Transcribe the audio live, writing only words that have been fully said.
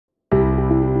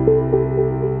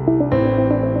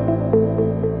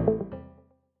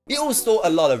all store a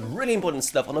lot of really important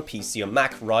stuff on a PC or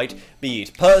Mac, right? Be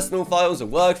it personal files or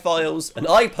work files, and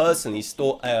I personally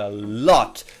store a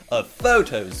lot of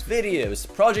photos, videos,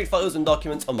 project files and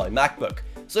documents on my MacBook.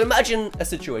 So imagine a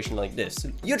situation like this.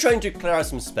 You're trying to clear out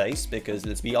some space because,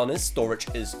 let's be honest, storage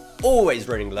is always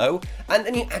running low, and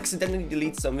then you accidentally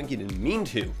delete something you didn't mean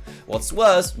to. What's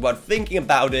worse, while thinking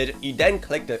about it, you then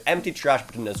click the empty trash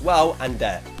button as well, and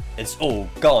there, it's all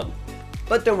gone.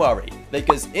 But don't worry,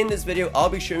 because in this video I'll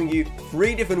be showing you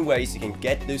 3 different ways you can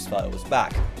get those files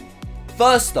back.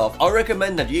 First off, I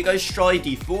recommend that you guys try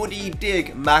the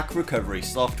 4DDig Mac recovery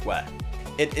software.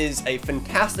 It is a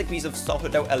fantastic piece of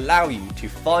software that will allow you to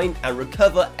find and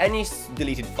recover any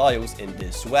deleted files in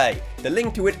this way. The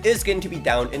link to it is going to be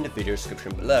down in the video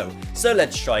description below, so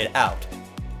let's try it out.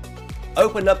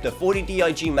 Open up the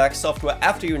 4DDig Mac software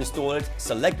after you install it,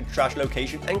 select the trash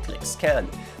location and click scan.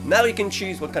 Now you can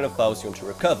choose what kind of files you want to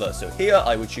recover, so here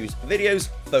I would choose videos,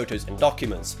 photos and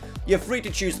documents. You're free to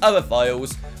choose other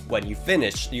files when you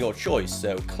finish your choice,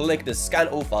 so click the scan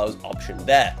all files option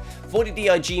there.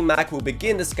 4DDig Mac will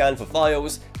begin the scan for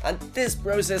files, and this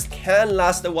process can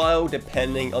last a while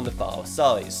depending on the file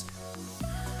size.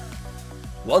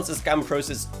 Once the scan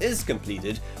process is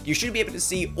completed, you should be able to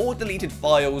see all deleted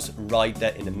files right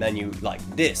there in the menu like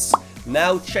this.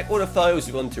 Now check all the files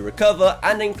you want to recover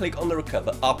and then click on the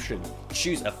recover option.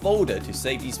 Choose a folder to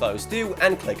save these files to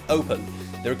and click open.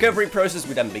 The recovery process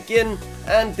will then begin,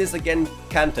 and this again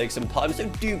can take some time, so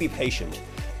do be patient.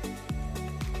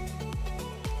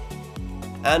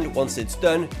 And once it's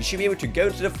done, you should be able to go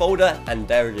to the folder, and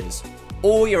there it is.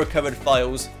 All your recovered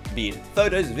files, be it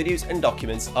photos, videos and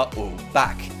documents, are all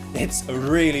back. It's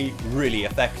really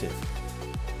effective.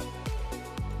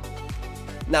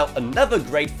 Now another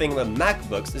great thing with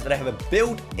MacBooks is that I have a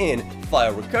built-in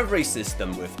file recovery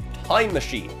system with Time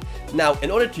Machine. Now in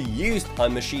order to use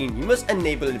Time Machine, you must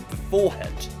enable it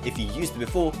beforehand. If you used it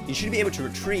before, you should be able to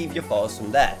retrieve your files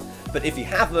from there. But if you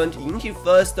haven't, you need to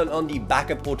first turn on the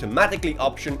backup automatically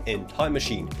option in Time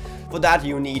Machine. For that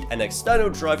you need an external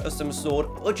drive of some sort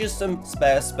or just some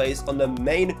spare space on the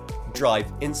main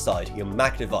drive inside your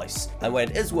Mac device. And when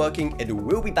it is working, it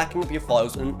will be backing up your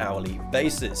files on an hourly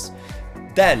basis.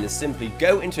 Then simply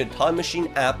go into the Time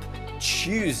Machine app,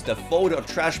 choose the folder or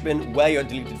trash bin where your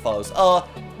deleted files are,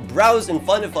 browse and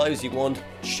find the files you want,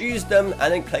 choose them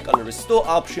and then click on the restore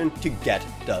option to get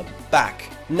them back.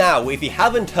 Now if you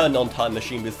haven't turned on Time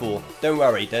Machine before, don't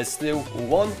worry, there's still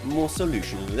one more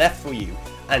solution left for you,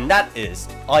 and that is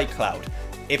iCloud.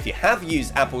 If you have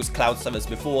used Apple's cloud service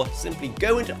before, simply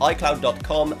go into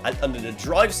iCloud.com and under the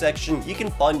drive section you can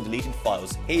find deleted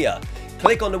files here.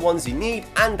 Click on the ones you need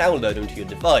and download them to your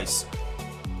device.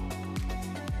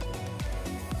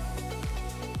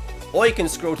 Or you can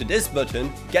scroll to this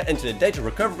button, get into the data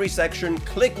recovery section,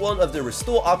 click one of the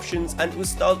restore options and it will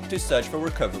start to search for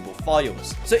recoverable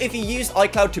files. So if you used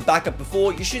iCloud to backup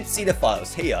before, you should see the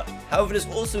files here. However, there's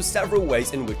also several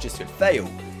ways in which this could fail.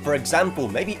 For example,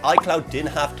 maybe iCloud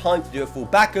didn't have time to do a full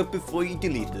backup before you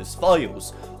deleted those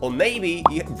files. Or maybe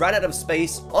you ran out of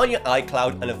space on your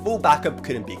iCloud and a full backup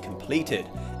couldn't be completed.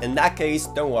 In that case,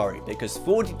 don't worry, because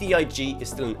 4DDig is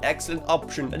still an excellent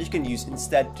option that you can use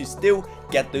instead to still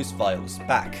get those files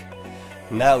back.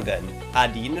 Now then,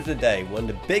 at the end of the day, one of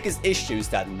the biggest issues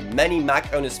that many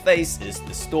Mac owners face is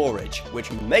the storage,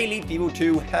 which may lead people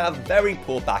to have very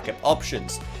poor backup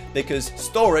options, because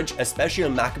storage, especially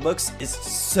on MacBooks, is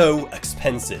so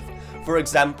expensive. For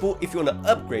example, if you want to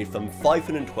upgrade from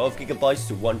 512GB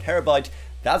to 1TB,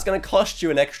 that's going to cost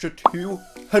you an extra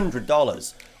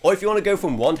 $200. Or if you want to go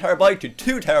from 1TB to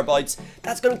 2TB,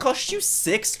 that's going to cost you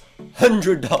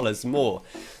 $600 more.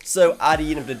 So at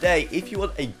the end of the day, if you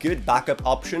want a good backup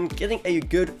option, getting a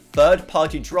good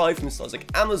third-party drive from sites like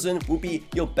Amazon will be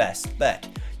your best bet.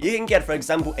 You can get, for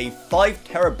example, a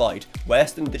 5TB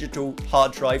Western Digital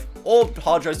hard drive or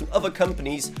hard drives from other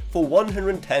companies for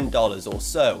 $110 or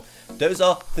so. Those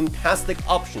are fantastic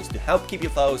options to help keep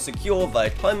your files secure via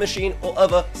Time Machine or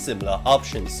other similar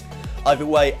options. Either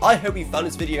way, I hope you found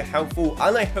this video helpful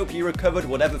and I hope you recovered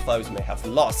whatever files you may have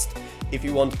lost. If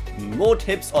you want more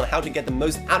tips on how to get the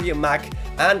most out of your Mac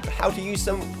and how to use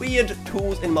some weird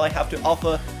tools it might have to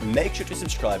offer, make sure to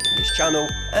subscribe to this channel,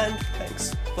 and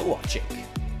thanks for watching.